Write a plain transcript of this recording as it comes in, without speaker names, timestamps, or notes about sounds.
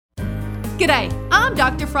G'day, I'm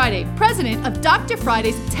Dr. Friday, president of Dr.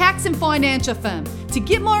 Friday's Tax and Financial Firm. To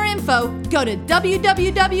get more info, go to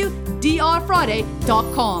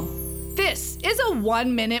www.drfriday.com. This is a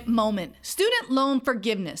 1-minute moment. Student loan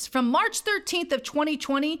forgiveness. From March 13th of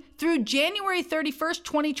 2020 through January 31st,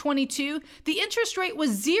 2022, the interest rate was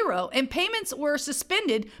 0 and payments were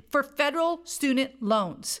suspended for federal student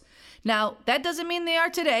loans. Now, that doesn't mean they are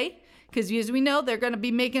today, because as we know, they're going to be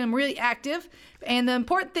making them really active. And the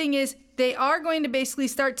important thing is they are going to basically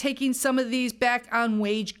start taking some of these back on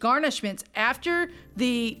wage garnishments. After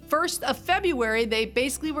the 1st of February, they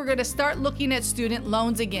basically were going to start looking at student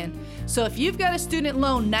loans again. So if you've got a student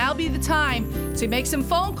loan, now be the time to make some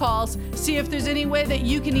phone calls, see if there's any way that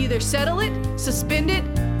you can either settle it, suspend it,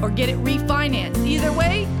 or get it refinanced. Either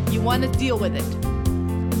way, you want to deal with it.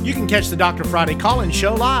 You can catch the Dr. Friday call-in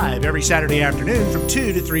show live every Saturday afternoon from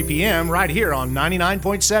 2 to 3 p.m. right here on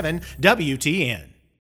 99.7 WTN.